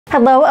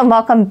Hello and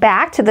welcome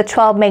back to the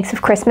 12 Makes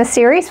of Christmas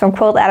series from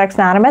Quilt Addicts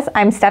Anonymous.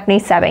 I'm Stephanie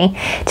Soebbing.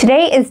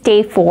 Today is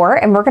day 4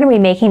 and we're going to be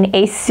making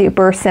a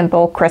super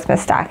simple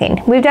Christmas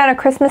stocking. We've done a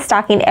Christmas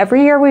stocking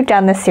every year we've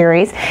done this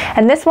series,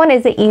 and this one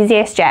is the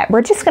easiest yet.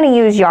 We're just going to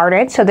use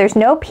yardage, so there's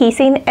no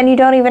piecing and you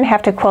don't even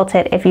have to quilt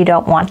it if you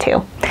don't want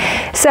to.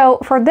 So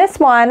for this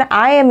one,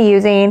 I am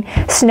using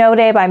Snow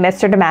Day by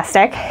Mr.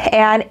 Domestic,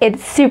 and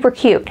it's super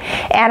cute.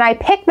 And I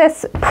picked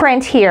this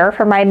print here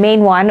for my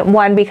main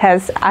one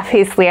because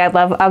obviously I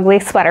love ugly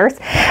sweaters,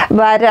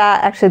 but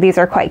actually these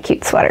are quite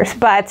cute sweaters.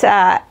 But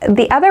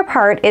the other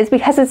part is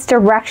because it's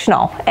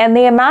directional, and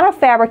the amount of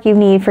fabric you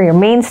need for your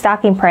main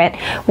stocking print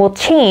will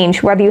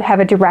change whether you have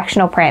a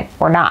directional print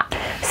or not.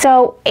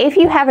 So if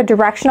you have a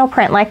directional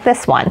print like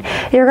this one,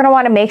 you're going to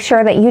want to make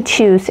sure that you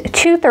choose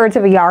 2/3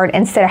 of a yard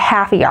instead of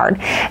half a yard.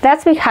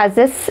 That's because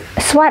this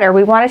sweater,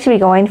 we want it to be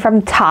going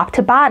from top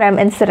to bottom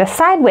instead of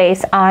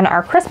sideways on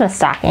our Christmas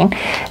stocking.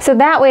 So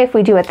that way, if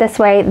we do it this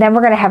way, then we're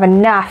going to have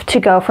enough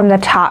to go from the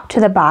top to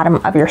the bottom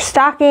of your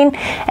stocking,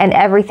 and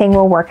everything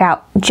will work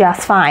out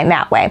just fine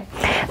that way.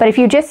 But if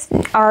you just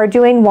are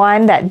doing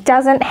one that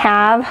doesn't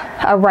have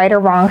a right or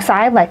wrong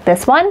side like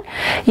this one,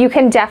 you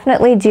can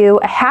definitely do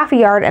a half a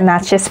yard, and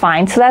that's just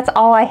fine. So that's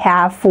all I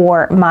have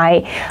for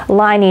my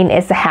lining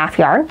is the half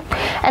yard.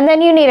 And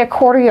then you need a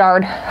 1/4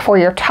 yard for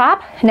your top.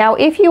 Now,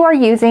 if you are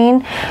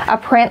using a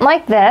print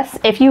like this,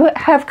 if you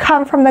have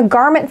come from the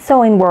garment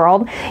sewing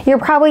world, you're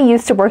probably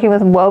used to working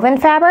with woven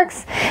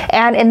fabrics.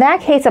 And in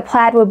that case, a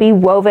plaid would be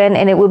woven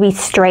and it would be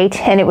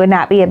straight and it would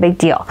not be a big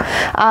deal.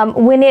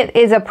 When it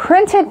is a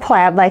printed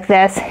plaid like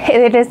this,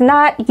 it is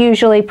not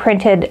usually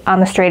printed on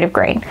the straight of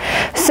grain.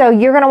 So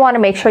you're going to want to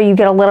make sure you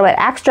get a little bit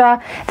extra.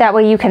 That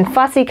way you can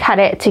fussy cut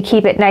it to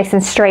keep it nice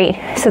and straight.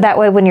 So that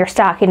way when your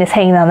stocking is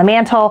hanging on the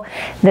mantle,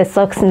 this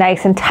looks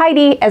nice and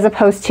tidy as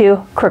opposed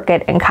to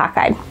crooked and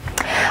cockeyed.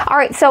 All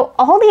right, so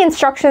all the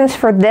instructions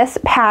for this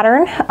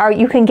pattern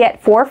you can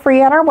get for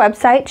free on our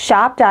website,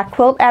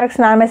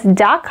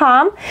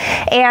 shop.quiltaddictsanonymous.com,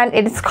 and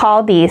it's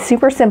called the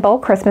Super Simple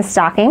Christmas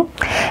Stocking.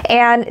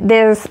 And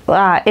there's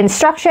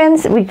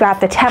instructions. We've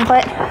got the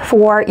template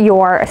for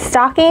your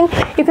stocking.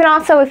 You can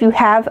also, if you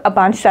have a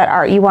bunch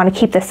that you want to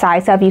keep the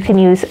size of, you can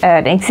use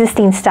an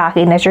existing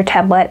stocking as your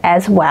template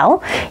as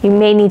well. You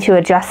may need to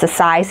adjust the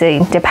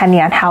sizing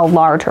depending on how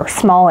large or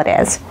small it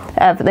is,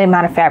 of the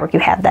amount of fabric you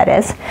have, that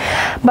is.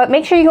 But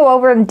make sure you go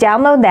over and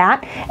download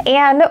that,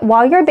 and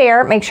while you're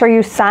there, make sure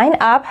you sign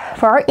up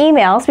for our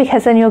emails,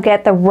 because then you'll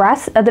get the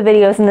rest of the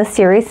videos in this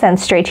series sent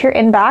straight to your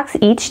inbox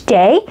each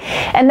day,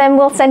 and then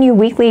we'll send you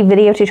weekly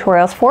video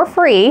tutorials for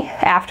free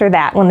after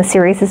that when the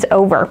series is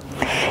over.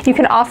 You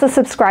can also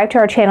subscribe to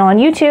our channel on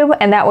YouTube,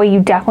 and that way you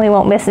definitely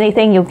won't miss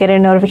anything. You'll get a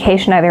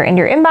notification either in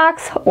your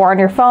inbox or on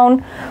your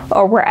phone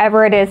or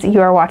wherever it is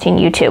you are watching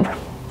YouTube.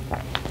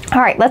 All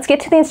right, let's get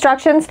to the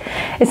instructions.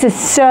 This is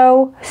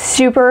so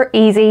super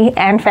easy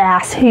and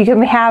fast. You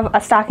can have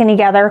a stocking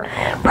together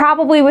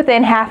probably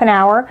within half an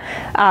hour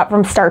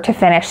from start to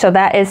finish. So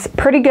that is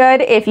pretty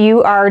good if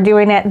you are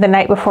doing it the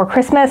night before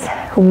Christmas,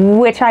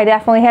 which I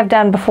definitely have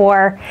done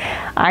before.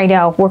 I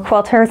know, we're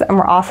quilters and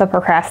we're also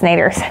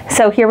procrastinators.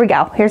 So here we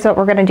go. Here's what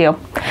we're gonna do.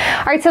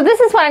 All right, so this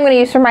is what I'm gonna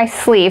use for my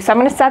sleeve. So I'm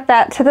gonna set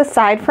that to the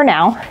side for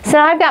now. So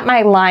now I've got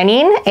my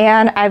lining,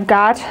 and I've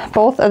got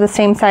both of the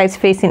same sides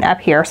facing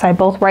up here. So I have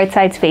both right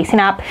sides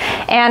facing up,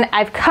 and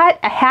I've cut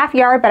a half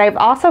yard, but I've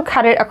also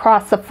cut it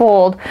across the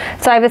fold.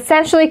 So I've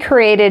essentially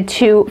created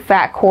 2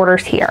 fat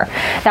quarters here.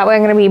 That way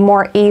I'm going to be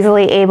more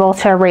easily able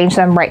to arrange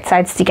them right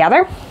sides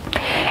together.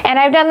 And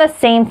I've done the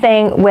same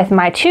thing with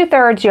my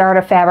 2/3 yard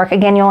of fabric.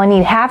 Again, you only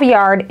need half a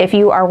yard if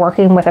you are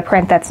working with a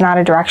print that's not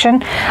a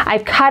direction.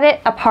 I've cut it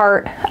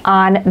apart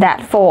on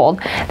that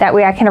fold. That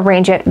way I can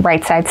arrange it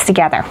right sides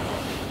together.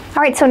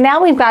 All right, so now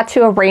we've got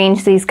to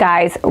arrange these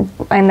guys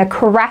in the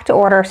correct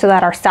order so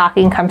that our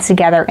stocking comes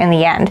together in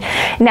the end.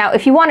 Now,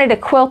 if you wanted to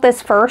quilt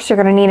this first, you're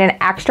gonna need an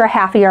extra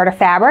half a yard of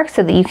fabric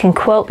so that you can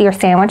quilt your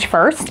sandwich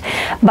first.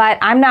 But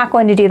I'm not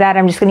going to do that.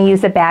 I'm just gonna use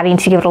the batting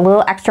to give it a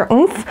little extra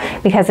oomph,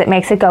 because it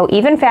makes it go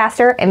even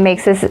faster and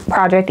makes this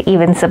project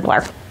even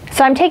simpler.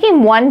 So I'm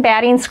taking one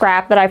batting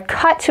scrap that I've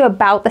cut to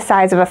about the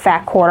size of a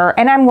fat quarter,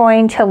 and I'm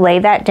going to lay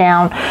that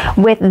down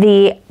with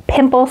the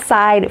pimple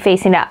side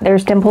facing up.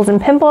 There's dimples and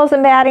pimples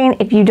in batting.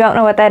 If you don't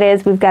know what that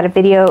is, we've got a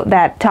video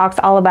that talks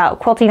all about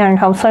quilting on your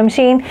home sewing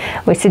machine.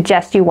 We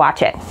suggest you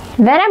watch it.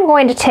 Then I'm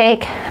going to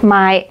take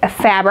my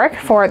fabric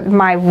for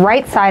my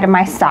right side of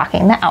my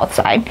stocking, the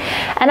outside,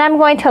 and I'm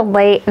going to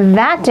lay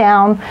that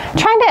down,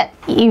 trying to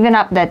even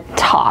up the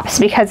tops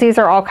because these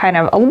are all kind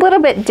of a little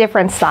bit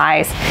different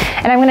size,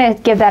 and I'm going to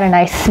give that a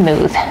nice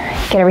smooth,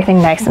 get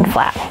everything nice and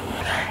flat.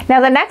 Now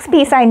the next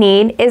piece I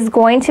need is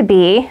going to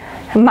be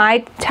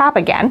my top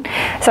again.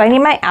 So I need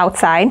my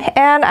outside,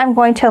 and I'm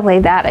going to lay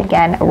that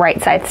again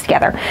right sides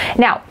together.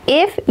 Now,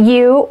 if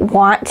you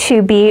want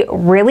to be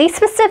really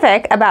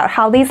specific about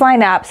how these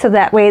line up so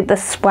that way the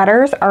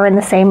sweaters are in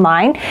the same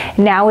line,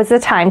 now is the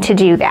time to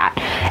do that.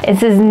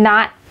 This is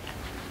not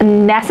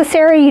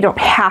necessary. You don't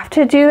have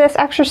to do this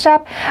extra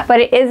step,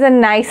 but it is a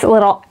nice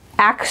little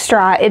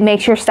extra, it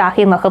makes your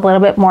stocking look a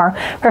little bit more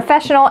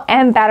professional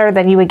and better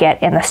than you would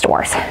get in the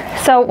stores.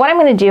 So what I'm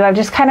going to do, I've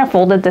just kind of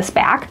folded this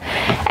back,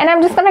 and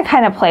I'm just going to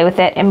kind of play with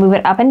it and move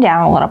it up and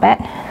down a little bit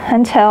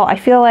until I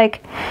feel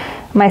like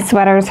my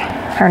sweaters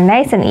are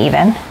nice and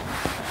even.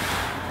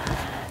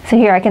 So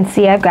here I can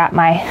see I've got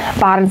my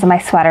bottoms of my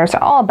sweaters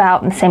are all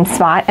about in the same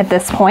spot at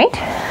this point.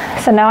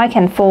 So now I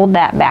can fold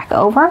that back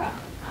over,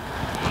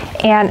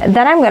 and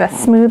then I'm going to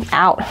smooth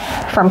out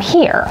from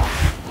here.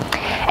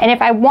 And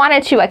if I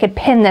wanted to, I could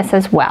pin this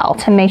as well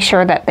to make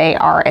sure that they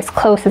are as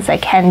close as they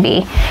can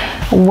be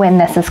when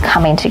this is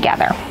coming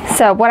together.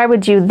 So what I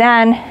would do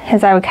then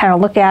is I would kind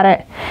of look at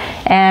it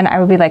and I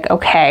would be like,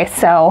 okay,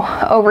 so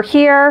over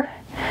here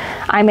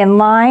I'm in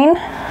line.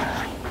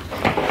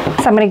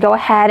 So I'm going to go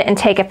ahead and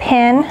take a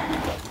pin.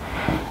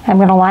 I'm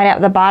going to line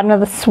up the bottom of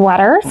the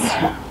sweaters,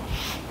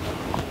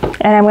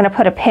 and I'm going to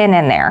put a pin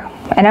in there,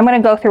 and I'm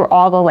going to go through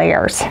all the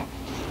layers.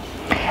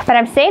 But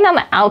I'm staying on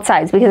the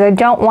outsides because I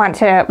don't want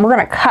to, we're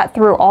going to cut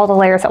through all the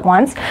layers at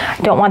once. I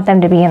don't want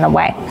them to be in the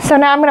way. So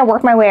now I'm going to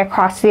work my way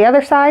across to the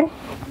other side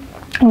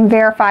and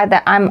verify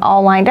that I'm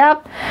all lined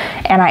up,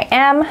 and I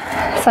am.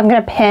 So I'm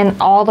going to pin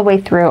all the way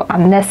through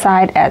on this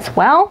side as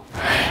well.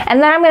 And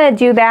then I'm going to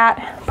do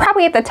that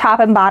probably at the top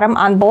and bottom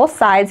on both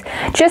sides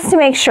just to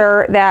make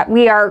sure that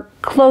we are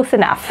close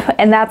enough,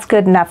 and that's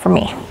good enough for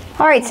me.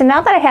 All right, so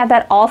now that I have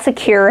that all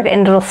secured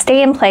and it'll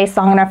stay in place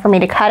long enough for me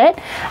to cut it,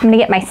 I'm gonna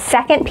get my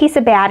second piece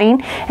of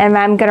batting, and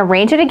I'm gonna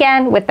arrange it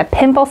again with the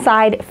pimple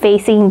side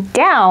facing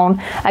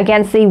down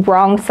against the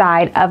wrong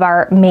side of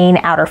our main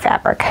outer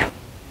fabric.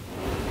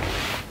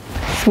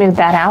 Smooth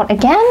that out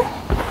again.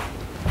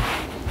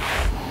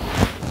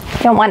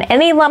 Don't want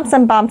any lumps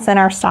and bumps in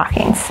our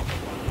stockings.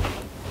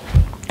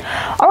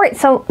 All right,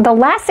 so the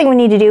last thing we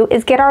need to do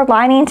is get our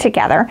lining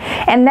together,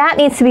 and that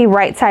needs to be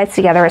right sides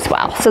together as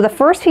well. So the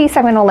first piece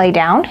I'm going to lay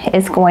down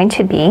is going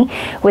to be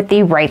with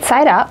the right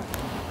side up.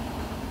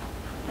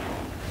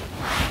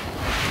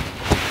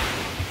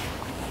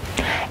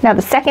 Now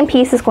the second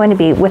piece is going to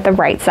be with the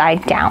right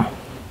side down.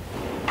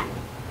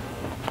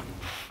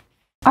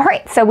 All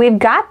right, so we've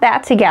got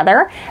that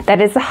together.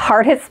 That is the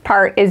hardest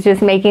part, is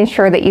just making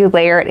sure that you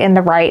layer it in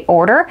the right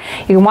order.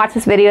 You can watch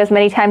this video as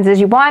many times as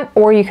you want,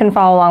 or you can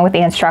follow along with the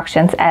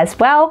instructions as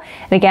well.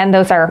 And again,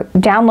 those are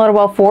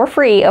downloadable for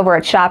free over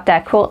at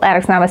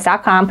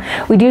shop.quiltaddictsnovice.com.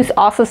 We do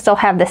also still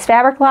have this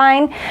fabric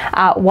line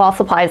while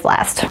supplies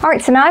last. All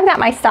right, so now I've got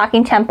my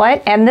stocking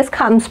template, and this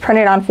comes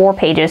printed on 4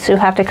 pages, so you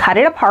have to cut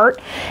it apart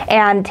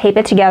and tape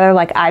it together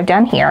like I've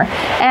done here.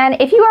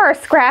 And if you are a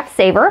scrap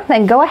saver,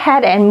 then go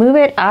ahead and move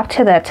it up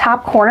to the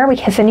top corner,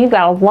 because then you've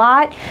got a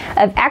lot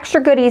of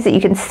extra goodies that you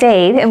can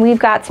save, and we've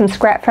got some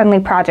scrap friendly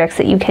projects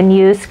that you can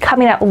use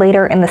coming up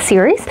later in the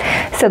series.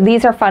 So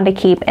these are fun to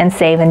keep and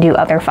save and do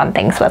other fun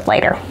things with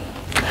later.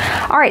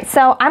 All right,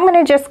 so I'm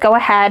going to just go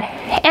ahead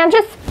and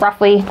just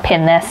roughly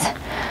pin this.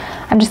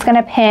 I'm just going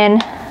to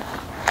pin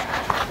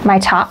my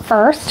top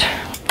first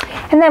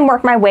and then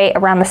work my way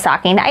around the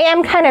stocking. I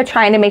am kind of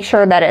trying to make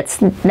sure that it's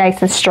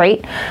nice and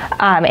straight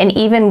and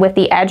even with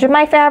the edge of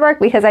my fabric,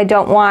 because I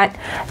don't want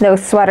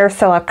those sweaters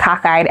to look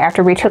cockeyed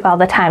after we took all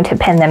the time to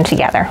pin them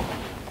together.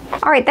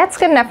 All right, that's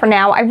good enough for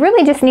now. I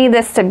really just need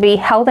this to be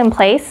held in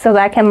place so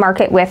that I can mark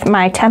it with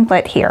my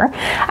template here.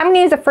 I'm going to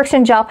use a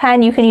friction gel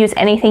pen. You can use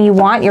anything you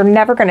want. You're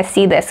never going to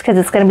see this because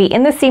it's going to be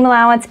in the seam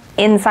allowance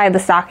inside the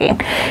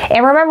stocking.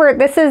 And remember,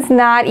 this is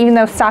not, even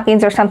though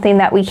stockings are something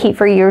that we keep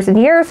for years and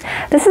years,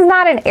 this is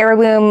not an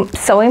heirloom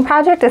sewing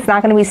project. It's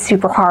not going to be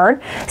super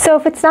hard. So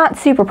if it's not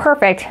super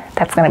perfect,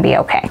 that's going to be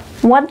okay.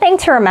 One thing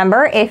to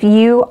remember, if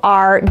you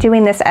are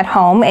doing this at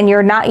home and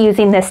you're not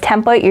using this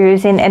template, you're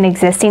using an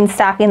existing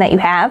stocking that you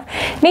have,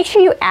 make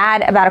sure you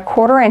add about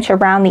 1/4 inch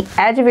around the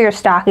edge of your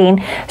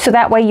stocking, so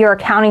that way you're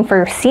accounting for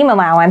your seam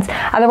allowance.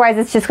 Otherwise,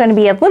 it's just going to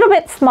be a little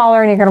bit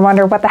smaller and you're going to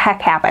wonder what the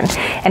heck happened.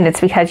 And it's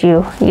because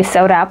you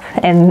sewed up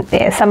and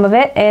some of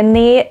it in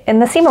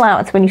the seam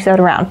allowance when you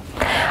sewed around.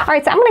 All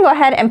right, so I'm going to go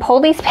ahead and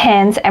pull these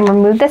pins and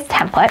remove this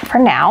template for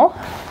now.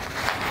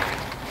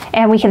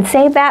 And we can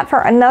save that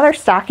for another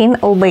stocking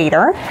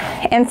later.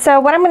 And so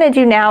what I'm going to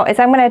do now is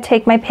I'm going to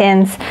take my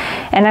pins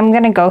and I'm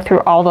going to go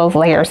through all those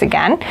layers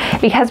again,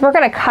 because we're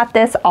going to cut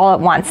this all at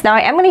once. Now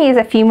I am going to use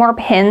a few more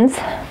pins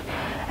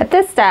at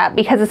this step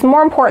because it's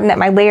more important that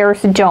my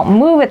layers don't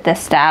move at this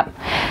step.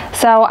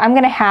 So I'm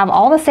going to have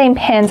all the same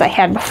pins I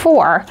had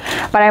before,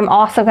 but I'm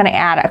also going to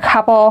add a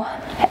couple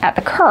at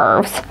the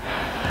curves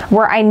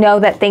where I know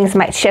that things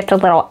might shift a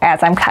little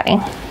as I'm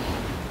cutting.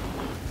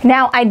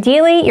 Now,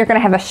 ideally, you're going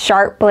to have a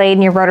sharp blade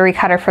in your rotary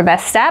cutter for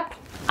this step.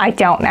 I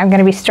don't. I'm going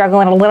to be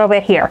struggling a little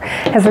bit here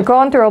because we're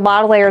going through a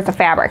lot of layers of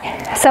fabric.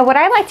 So what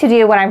I like to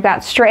do when I've got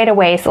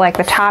straightaways like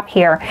the top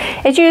here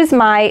is use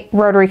my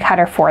rotary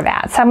cutter for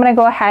that. So I'm going to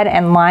go ahead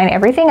and line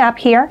everything up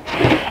here.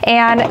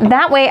 And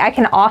that way I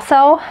can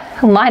also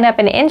line up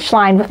an inch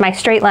line with my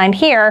straight line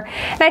here.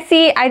 And I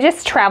see I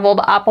just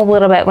traveled up a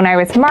little bit when I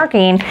was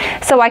marking,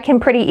 so I can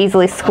pretty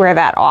easily square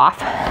that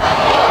off.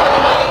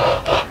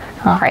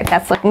 All right,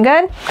 that's looking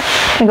good.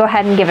 I'm gonna go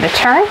ahead and give it a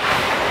turn.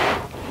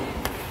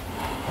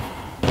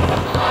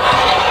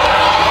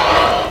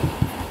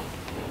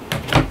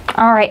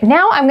 All right,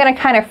 now I'm going to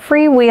kind of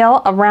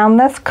freewheel around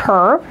this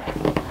curve.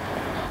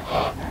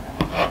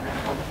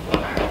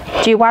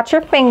 Do watch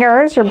your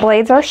fingers. Your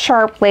blades are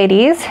sharp,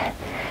 ladies.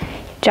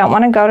 Don't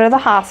want to go to the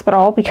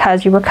hospital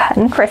because you were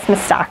cutting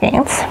Christmas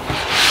stockings. All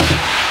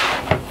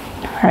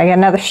right, I got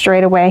another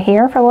straightaway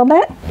here for a little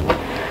bit.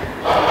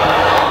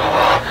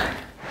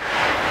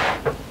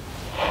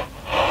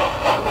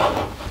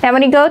 Now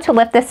when you go to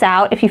lift this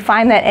out, if you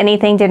find that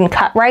anything didn't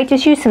cut right,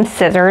 just use some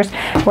scissors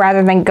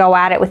rather than go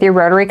at it with your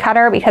rotary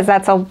cutter, because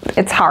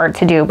it's hard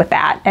to do with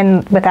that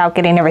and without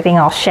getting everything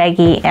all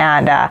shaggy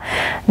and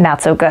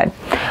not so good.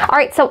 All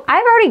right, so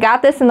I've already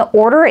got this in the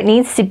order it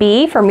needs to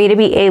be for me to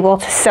be able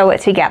to sew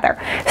it together.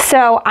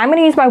 So I'm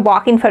gonna use my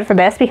walking foot for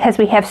this because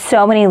we have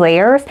so many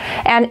layers,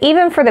 and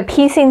even for the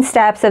piecing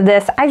steps of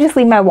this, I just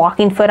leave my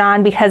walking foot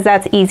on because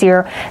that's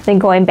easier than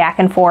going back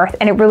and forth,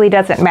 and it really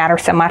doesn't matter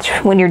so much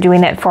when you're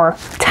doing it for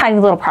tiny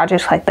little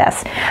projects like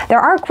this. There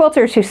are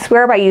quilters who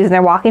swear by using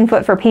their walking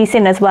foot for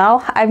piecing as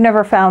well. I've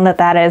never found that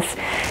that is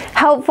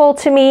helpful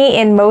to me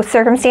in most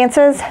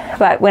circumstances,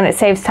 but when it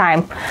saves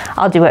time,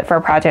 I'll do it for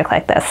a project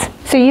like this.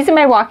 So using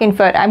my walking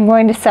foot, I'm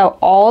going to sew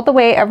all the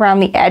way around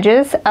the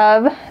edges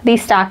of the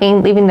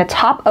stocking, leaving the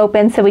top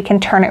open so we can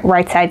turn it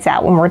right sides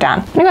out when we're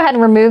done. I'm gonna go ahead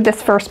and remove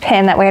this first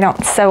pin, that way I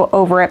don't sew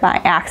over it by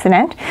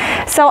accident.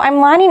 So I'm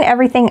lining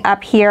everything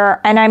up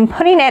here, and I'm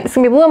putting it, it's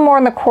gonna be a little more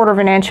than 1/4 of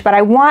an inch, but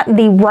I want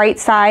the right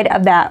side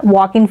of that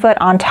walking foot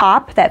on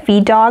top, that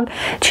feed dog,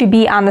 to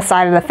be on the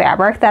side of the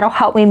fabric. That'll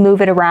help me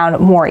move it around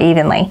more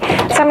evenly.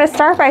 So I'm gonna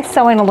start by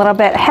sewing a little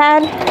bit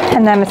ahead,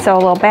 and then sew a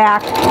little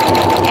back,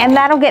 and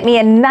that'll get me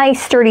a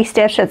nice sturdy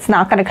stitch that's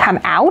not gonna come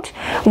out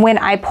when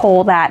I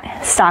pull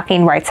that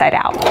stocking right side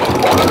out.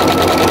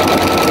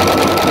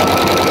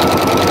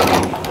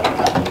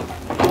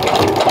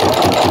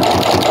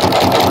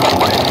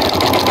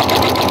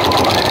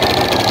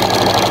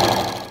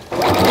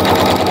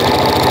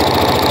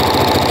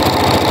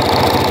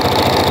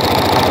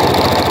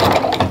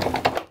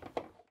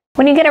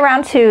 When you get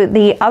around to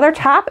the other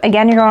top,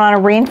 again, you're going to want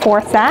to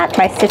reinforce that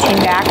by stitching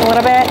back a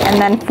little bit and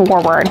then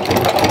forward.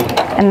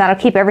 And that'll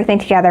keep everything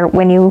together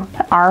when you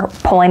are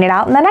pulling it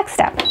out in the next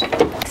step.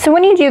 So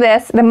when you do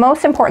this, the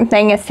most important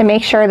thing is to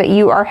make sure that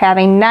you are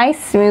having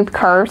nice smooth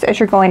curves as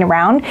you're going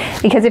around,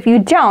 because if you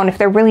don't, if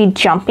they're really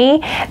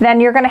jumpy, then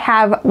you're going to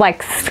have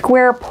like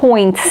square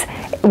points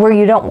where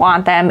you don't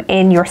want them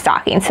in your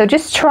stocking. So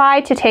just try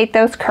to take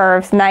those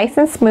curves nice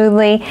and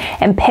smoothly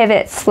and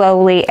pivot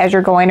slowly as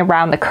you're going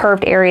around the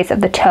curved areas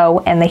of the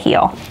toe and the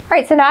heel. All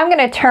right, so now I'm going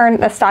to turn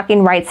the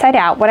stocking right side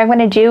out. What I'm going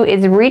to do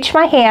is reach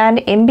my hand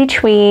in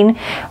between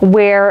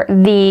where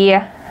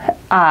the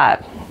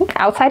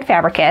outside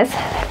fabric is,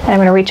 and I'm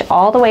going to reach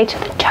all the way to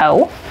the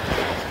toe,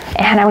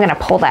 and I'm going to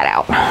pull that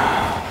out.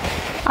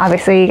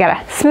 Obviously you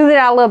got to smooth it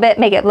out a little bit,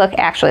 make it look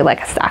actually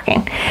like a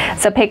stocking.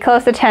 So pay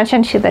close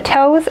attention to the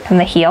toes and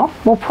the heel.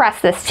 We'll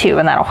press this too,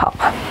 and that'll help.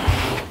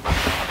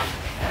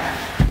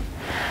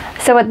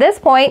 So at this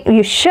point,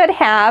 you should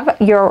have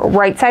your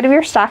right side of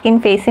your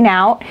stocking facing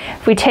out.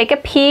 If we take a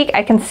peek,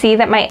 I can see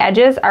that my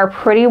edges are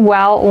pretty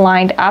well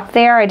lined up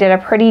there. I did a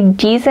pretty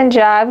decent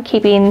job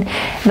keeping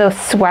those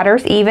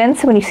sweaters even,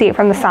 so when you see it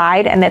from the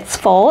side and it's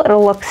full,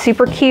 it'll look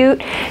super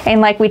cute.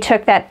 And like we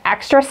took that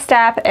extra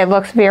step, it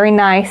looks very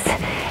nice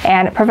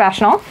and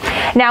professional.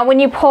 Now when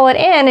you pull it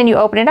in and you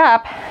open it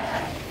up,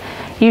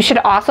 you should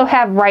also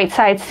have right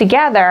sides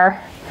together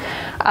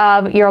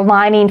of your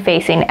lining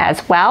facing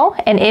as well,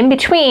 and in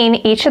between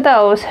each of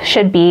those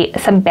should be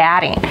some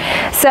batting.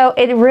 So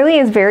it really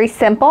is very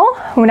simple.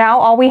 Now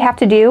all we have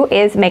to do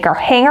is make our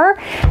hanger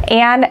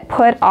and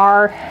put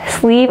our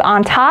sleeve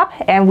on top,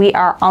 and we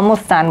are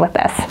almost done with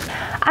this.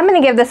 I'm going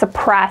to give this a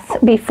press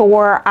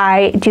before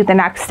I do the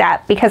next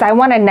step because I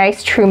want a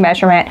nice true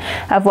measurement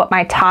of what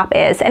my top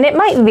is, and it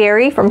might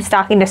vary from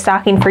stocking to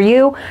stocking for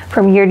you,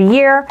 from year to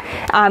year.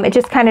 It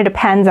just kind of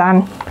depends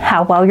on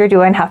how well you're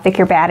doing, how thick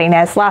your batting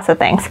is, lots of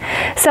things.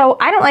 So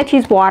I don't like to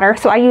use water,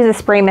 so I use a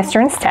spray mister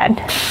instead.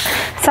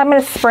 So I'm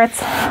going to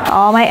spritz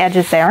all my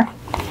edges there.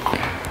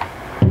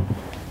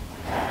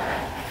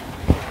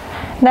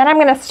 Then I'm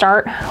going to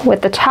start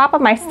with the top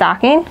of my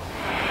stocking,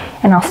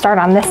 and I'll start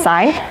on this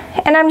side,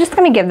 and I'm just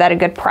going to give that a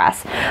good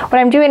press. What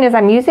I'm doing is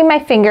I'm using my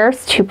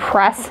fingers to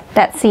press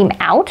that seam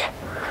out,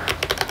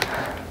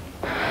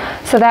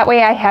 so that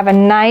way I have a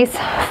nice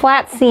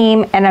flat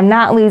seam and I'm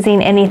not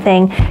losing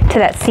anything to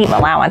that seam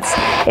allowance.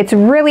 It's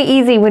really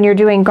easy when you're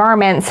doing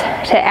garments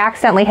to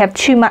accidentally have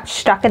too much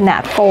stuck in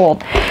that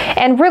fold,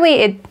 and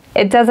really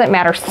it doesn't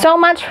matter so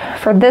much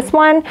for this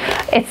one,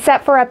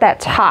 except for at that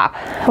top.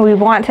 We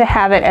want to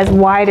have it as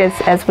wide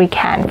as we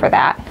can for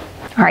that.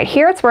 All right,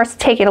 here it's worth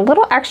taking a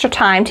little extra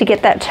time to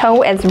get that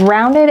toe as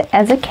rounded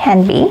as it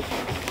can be.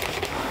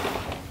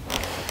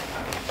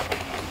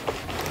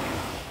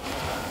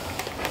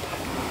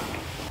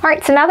 All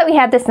right, so now that we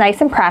have this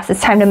nice and pressed, it's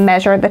time to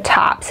measure the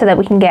top so that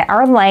we can get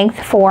our length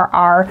for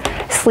our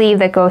sleeve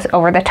that goes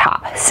over the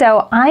top.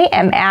 So I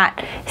am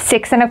at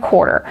 6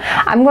 1/4.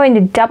 I'm going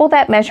to double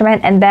that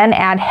measurement and then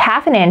add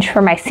 1/2 inch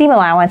for my seam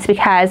allowance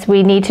because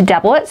we need to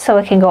double it so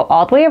it can go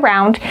all the way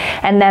around,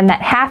 and then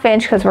that 1/2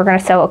 inch because we're going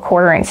to sew a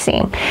 1/4 inch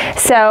seam.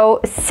 So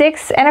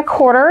 6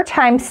 1/4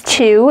 times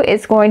 2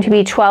 is going to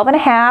be 12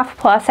 1/2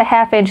 plus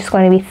 1/2 inch is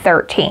going to be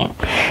 13.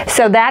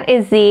 So that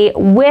is the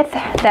width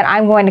that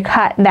I'm going to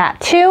cut that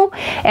to,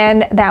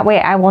 and that way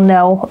I will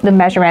know the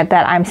measurement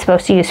that I'm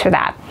supposed to use for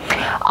that.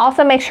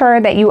 Also make sure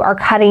that you are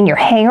cutting your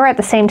hanger at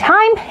the same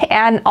time,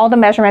 and all the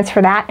measurements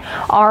for that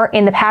are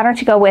in the pattern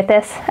to go with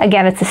this.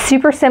 Again, it's a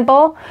super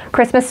simple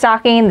Christmas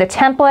stocking. The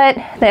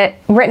template, the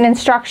written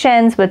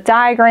instructions with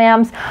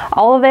diagrams,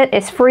 all of it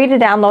is free to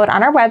download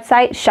on our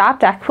website,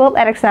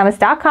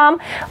 shop.quiltaddicts.com.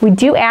 We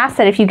do ask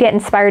that if you get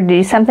inspired to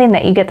do something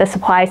that you get the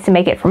supplies to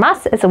make it from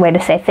us as a way to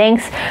say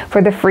thanks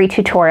for the free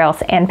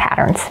tutorials and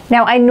patterns.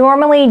 Now I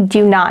normally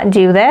do not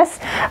do this,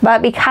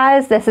 but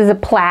because this is a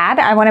plaid,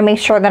 I want to make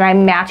sure that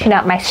I'm matching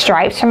up my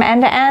stripes from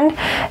end to end.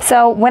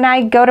 So when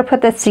I go to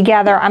put this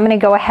together, I'm going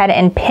to go ahead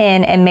and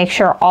pin and make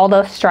sure all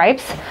those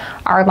stripes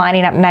are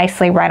lining up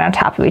nicely right on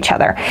top of each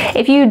other.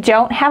 If you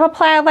don't have a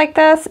plaid like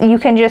this, you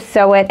can just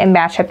sew it and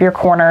match up your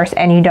corners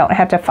and you don't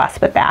have to fuss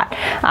with that.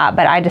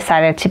 But I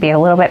decided to be a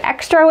little bit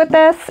extra with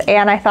this,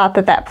 and I thought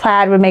that that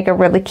plaid would make a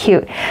really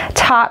cute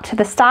top to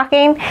the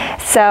stocking.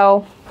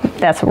 So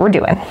that's what we're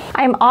doing.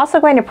 I'm also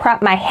going to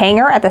prep my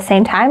hanger at the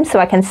same time so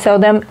I can sew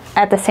them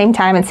at the same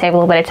time and save a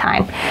little bit of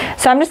time.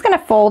 So I'm just going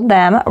to fold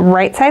them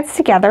right sides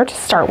together to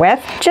start with,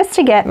 just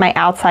to get my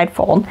outside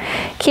fold,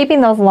 keeping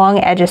those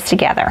long edges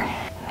together.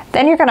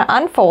 Then you're going to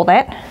unfold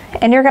it,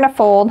 and you're going to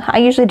fold, I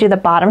usually do the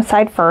bottom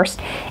side first,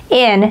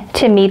 in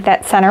to meet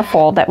that center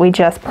fold that we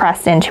just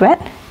pressed into it,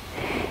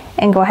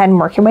 and go ahead and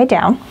work your way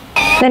down.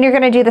 Then you're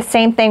going to do the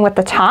same thing with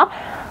the top.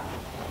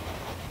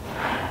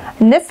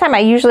 And this time I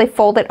usually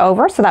fold it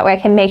over so that way I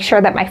can make sure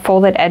that my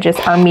folded edges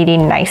are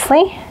meeting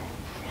nicely.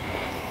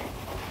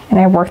 And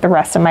I work the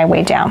rest of my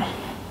way down.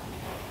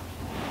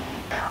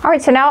 All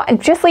right, so now I'm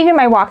just leaving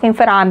my walking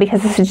foot on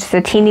because this is just a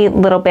teeny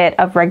little bit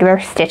of regular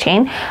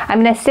stitching.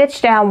 I'm going to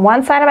stitch down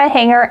one side of my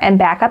hanger and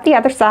back up the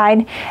other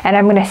side, and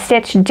I'm going to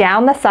stitch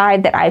down the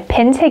side that I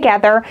pinned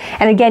together.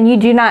 And again, you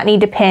do not need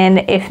to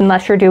pin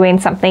unless you're doing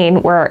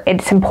something where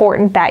it's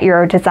important that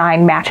your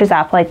design matches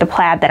up, like the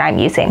plaid that I'm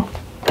using.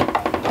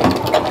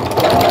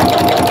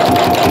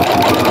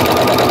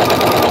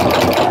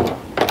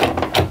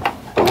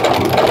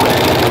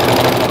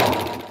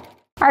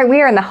 All right,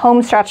 we are in the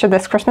home stretch of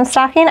this Christmas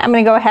stocking. I'm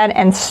going to go ahead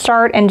and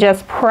start and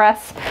just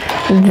press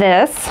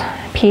this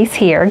piece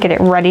here, get it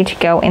ready to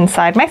go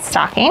inside my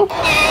stocking.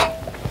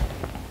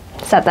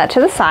 Set that to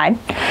the side.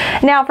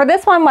 Now for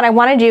this one, what I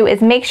want to do is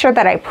make sure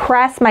that I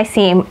press my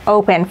seam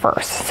open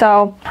first.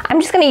 So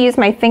I'm just going to use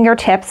my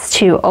fingertips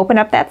to open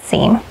up that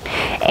seam.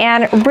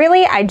 And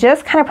really, I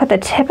just kind of put the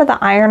tip of the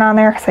iron on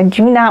there because I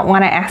do not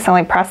want to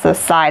accidentally press those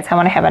sides. I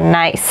want to have a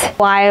nice,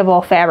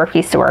 pliable fabric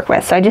piece to work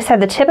with. So I just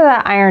have the tip of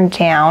that iron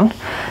down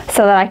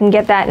so that I can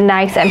get that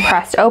nice and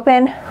pressed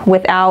open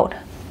without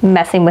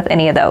messing with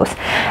any of those.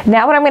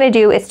 Now what I'm going to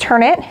do is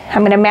turn it. I'm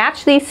going to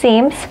match these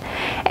seams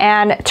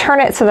and turn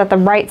it so that the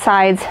right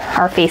sides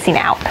are facing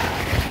out.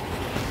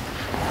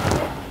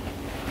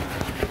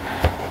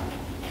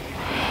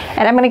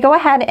 And I'm going to go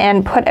ahead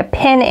and put a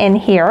pin in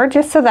here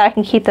just so that I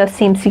can keep those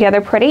seams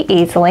together pretty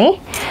easily.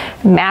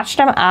 Match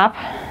them up,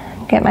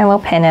 get my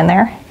little pin in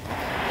there.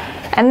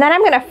 And then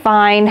I'm going to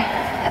find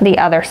the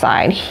other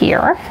side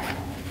here.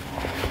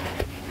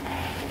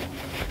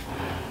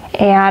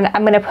 And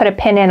I'm going to put a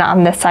pin in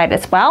on this side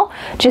as well,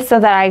 just so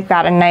that I've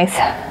got a nice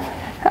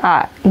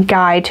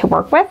guide to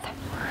work with.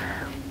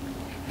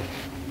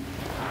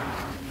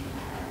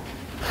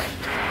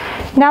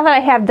 Now that I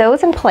have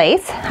those in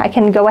place, I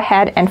can go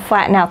ahead and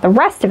flatten out the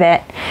rest of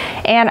it,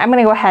 and I'm going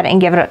to go ahead and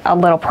give it a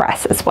little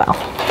press as well.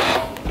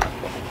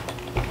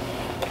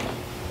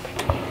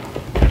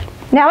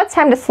 Now it's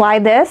time to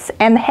slide this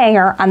and the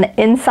hanger on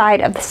the inside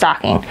of the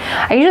stocking.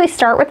 I usually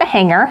start with the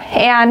hanger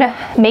and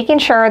making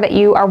sure that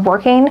you are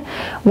working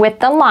with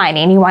the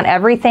lining. You want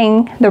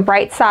everything, the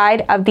right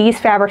side of these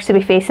fabrics to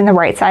be facing the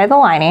right side of the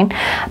lining.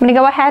 I'm going to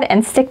go ahead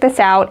and stick this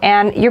out,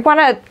 and you're going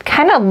to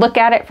kind of look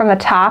at it from the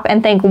top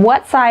and think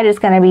what side is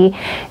going to be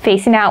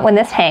facing out when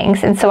this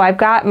hangs. And so I've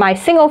got my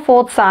single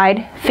fold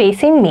side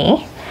facing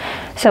me,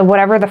 so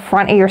whatever the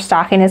front of your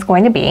stocking is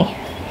going to be.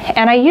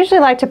 And I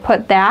usually like to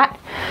put that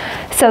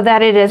so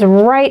that it is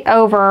right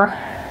over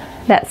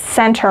that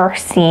center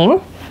seam.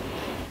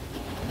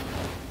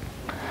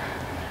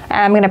 And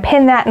I'm going to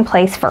pin that in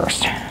place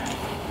first.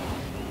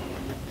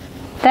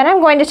 Then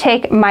I'm going to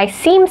take my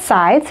seam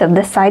side, so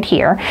this side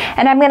here,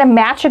 and I'm going to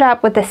match it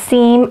up with the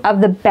seam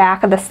of the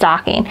back of the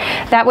stocking.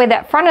 That way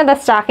that front of the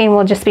stocking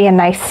will just be a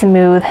nice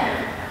smooth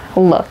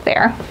look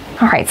there.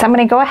 All right, so I'm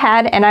going to go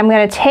ahead and I'm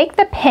going to take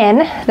the pin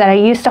that I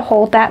used to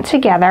hold that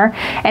together,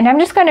 and I'm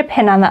just going to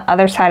pin on the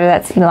other side of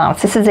that seam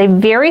allowance. This is a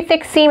very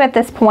thick seam at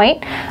this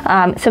point,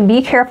 so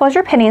be careful as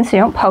you're pinning so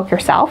you don't poke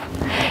yourself.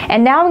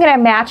 And now I'm going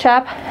to match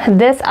up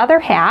this other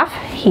half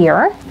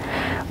here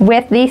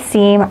with the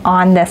seam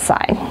on this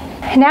side.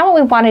 Now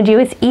what we want to do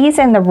is ease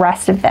in the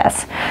rest of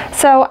this.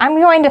 So I'm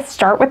going to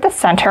start with the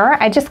center.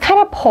 I just kind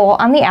of pull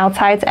on the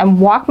outsides and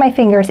walk my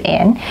fingers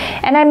in,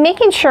 and I'm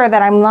making sure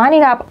that I'm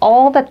lining up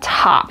all the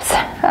tops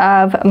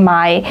of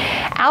my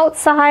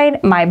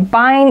outside, my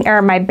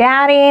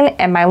batting,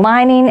 and my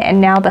lining, and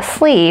now the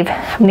sleeve.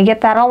 I'm going to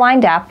get that all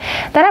lined up.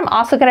 Then I'm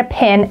also going to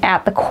pin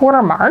at the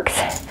quarter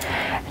marks,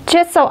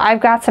 just so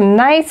I've got some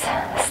nice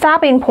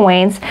stopping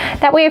points.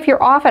 That way if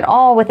you're off at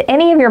all with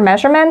any of your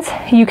measurements,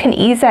 you can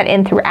ease that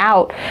in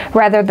throughout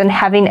rather than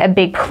having a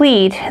big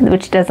pleat,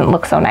 which doesn't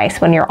look so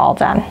nice when you're all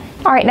done.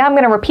 All right, now I'm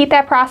going to repeat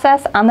that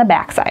process on the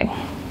back side.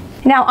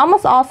 Now,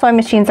 almost all sewing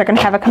machines are going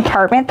to have a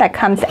compartment that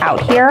comes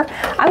out here.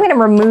 I'm going to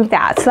remove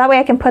that so that way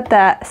I can put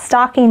the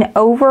stocking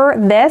over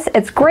this.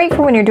 It's great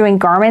for when you're doing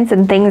garments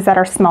and things that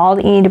are small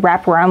that you need to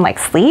wrap around, like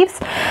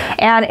sleeves,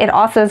 and it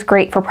also is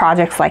great for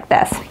projects like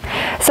this.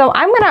 So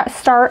I'm going to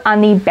start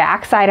on the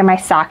back side of my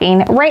stocking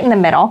right in the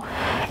middle,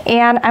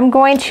 and I'm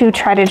going to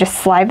try to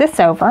just slide this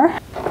over,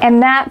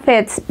 and that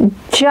fits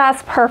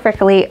just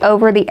perfectly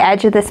over the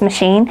edge of this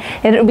machine.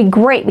 And it'll be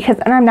great because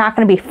then I'm not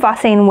going to be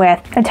fussing with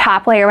a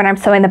top layer when I'm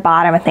sewing the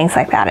bottom and things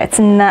like that.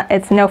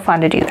 It's no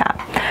fun to do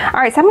that. All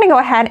right, so I'm going to go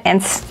ahead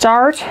and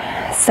start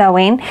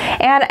sewing,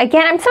 and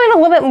again I'm sewing a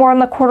little bit more on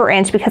the 1/4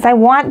 inch because I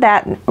want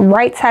that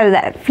right side of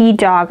that feed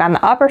dog on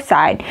the upper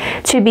side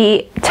to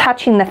be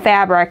touching the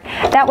fabric.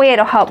 That way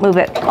it'll help move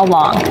it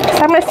along.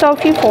 So I'm going to sew a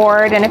few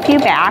forward and a few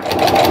back,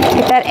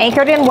 get that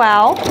anchored in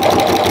well,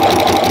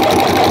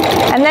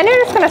 and then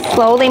you're just going to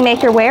slowly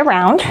make your way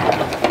around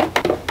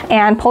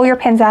and pull your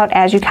pins out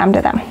as you come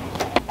to them.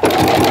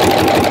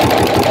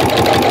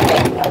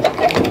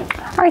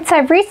 All right, so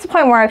I've reached the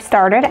point where I've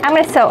started. I'm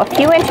going to sew a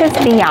few inches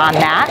beyond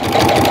that,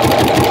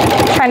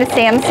 trying to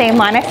stay on the same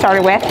line I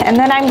started with, and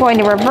then I'm going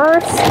to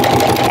reverse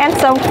and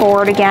sew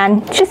forward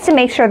again just to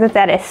make sure that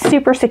that is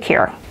super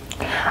secure.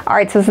 All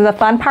right, so this is the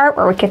fun part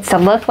where it gets to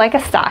look like a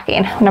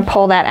stocking. I'm going to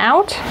pull that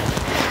out,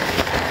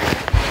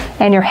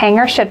 and your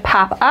hanger should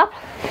pop up,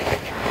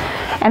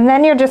 and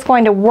then you're just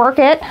going to work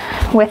it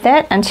with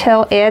it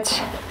until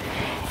it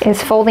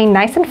is folding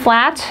nice and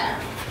flat.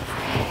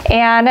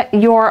 And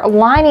your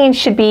lining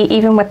should be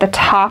even with the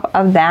top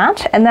of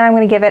that. And then I'm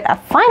going to give it a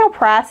final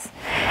press,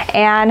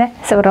 and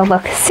so it'll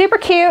look super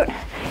cute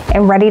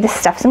and ready to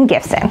stuff some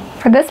gifts in.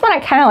 For this one, I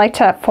kind of like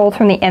to fold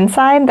from the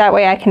inside. That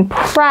way I can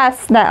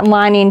press that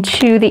lining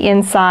to the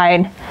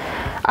inside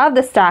of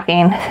the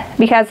stocking,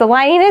 because the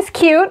lining is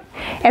cute.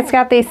 It's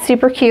got these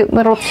super cute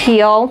little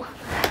teal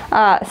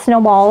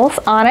snowballs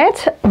on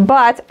it,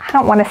 but I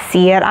don't want to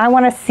see it. I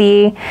want to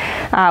see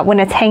when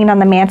it's hanging on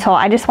the mantle,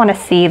 I just want to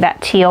see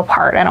that teal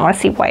part. I don't want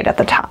to see white at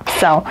the top.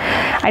 So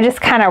I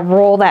just kind of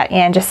roll that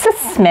in just a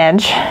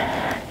smidge,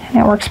 and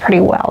it works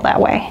pretty well that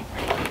way.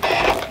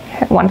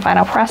 One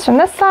final press from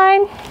this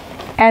side,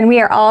 and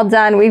we are all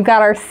done. We've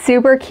got our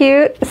super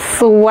cute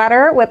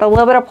sweater with a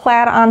little bit of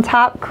plaid on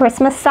top,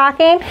 Christmas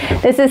stocking.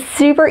 This is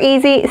super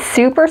easy,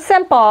 super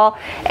simple,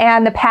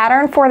 and the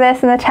pattern for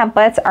this and the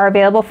templates are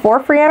available for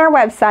free on our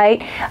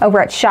website over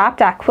at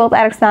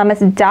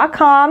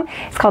shop.quiltaddictsanonymous.com.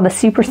 It's called the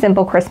Super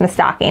Simple Christmas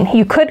Stocking.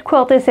 You could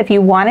quilt this if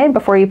you wanted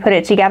before you put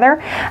it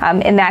together.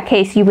 In that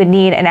case, you would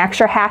need an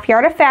extra ½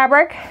 yard of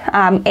fabric.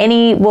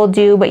 Any will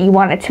do, but you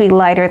want it to be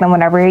lighter than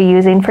whatever you're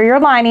using for your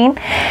lining.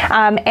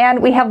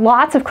 And we have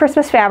lots of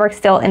Christmas fabric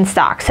still in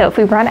stock. So if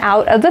we run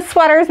out of the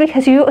sweaters,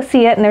 because you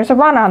see it and there's a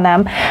run on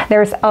them,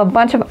 there's a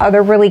bunch of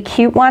other really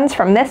cute ones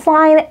from this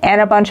line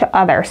and a bunch of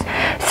others.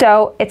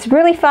 So it's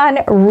really fun,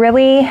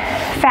 really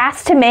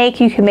fast to make.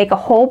 You can make a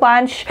whole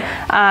bunch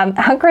on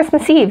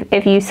Christmas Eve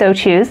if you so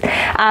choose.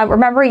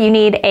 Remember, you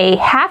need a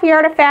 ½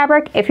 yard of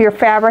fabric if your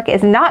fabric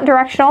is not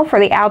directional for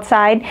the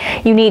outside.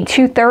 You need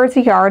 2/3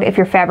 a yard if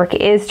your fabric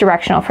is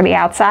directional for the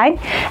outside.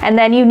 And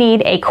then you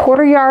need a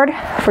 ½ yard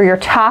for your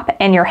top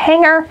and your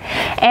hanger.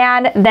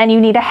 And then you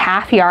need a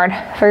 ½ yard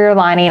for your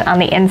lining on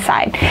the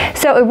inside.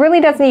 So it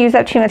really doesn't use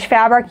up too much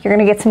fabric. You're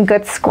going to get some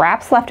good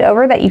scraps left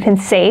over that you can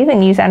save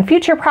and use on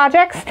future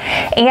projects.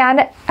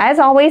 And as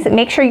always,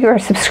 make sure you're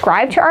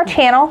subscribed to our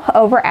channel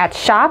over at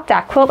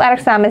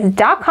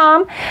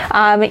shop.quiltaddictsanonymous.com.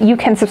 You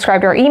can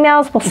subscribe to our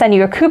emails. We'll send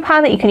you a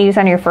coupon that you can use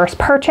on your first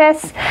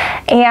purchase.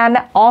 And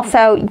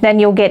also then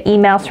you'll get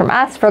emails from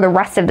us for the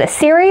rest of this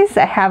series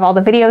that have all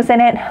the videos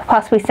in it.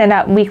 Plus we send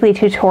out weekly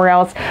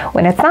tutorials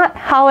when it's not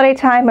holiday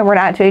time and we're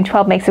not doing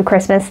 12 makes of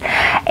Christmas.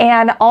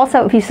 And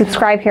also if you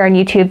subscribe here on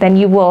YouTube, then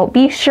you will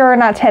be sure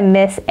not to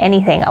miss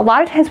anything. A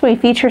lot of times when we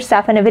feature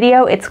stuff in a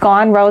video, it's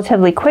gone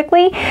relatively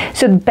quickly.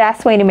 So the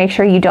best way to make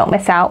sure you don't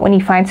miss out when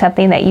you find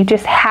something that you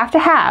just have to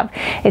have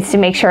is to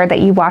make sure that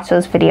you watch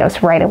those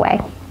videos right away.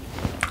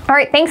 All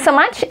right, thanks so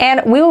much,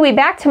 and we will be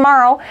back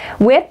tomorrow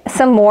with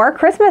some more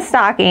Christmas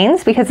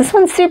stockings because this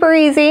one's super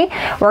easy.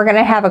 We're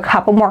gonna have a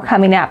couple more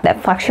coming up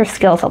that flex your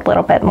skills a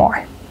little bit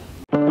more.